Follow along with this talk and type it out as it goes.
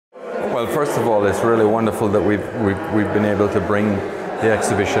Well, first of all, it's really wonderful that we've been able to bring the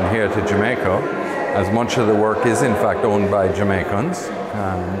exhibition here to Jamaica, as much of the work is in fact owned by Jamaicans,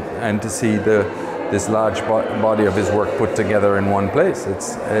 and to see this large body of his work put together in one place,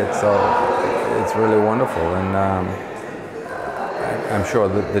 it's really wonderful, and I'm sure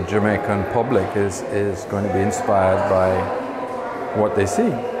that the Jamaican public is going to be inspired by what they see.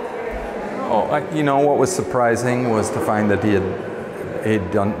 You know, what was surprising was to find that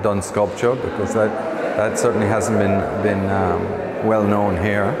he'd done sculpture, because that certainly hasn't been well known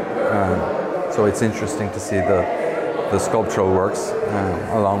here. So it's interesting to see the sculptural works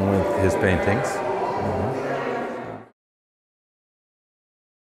along with his paintings.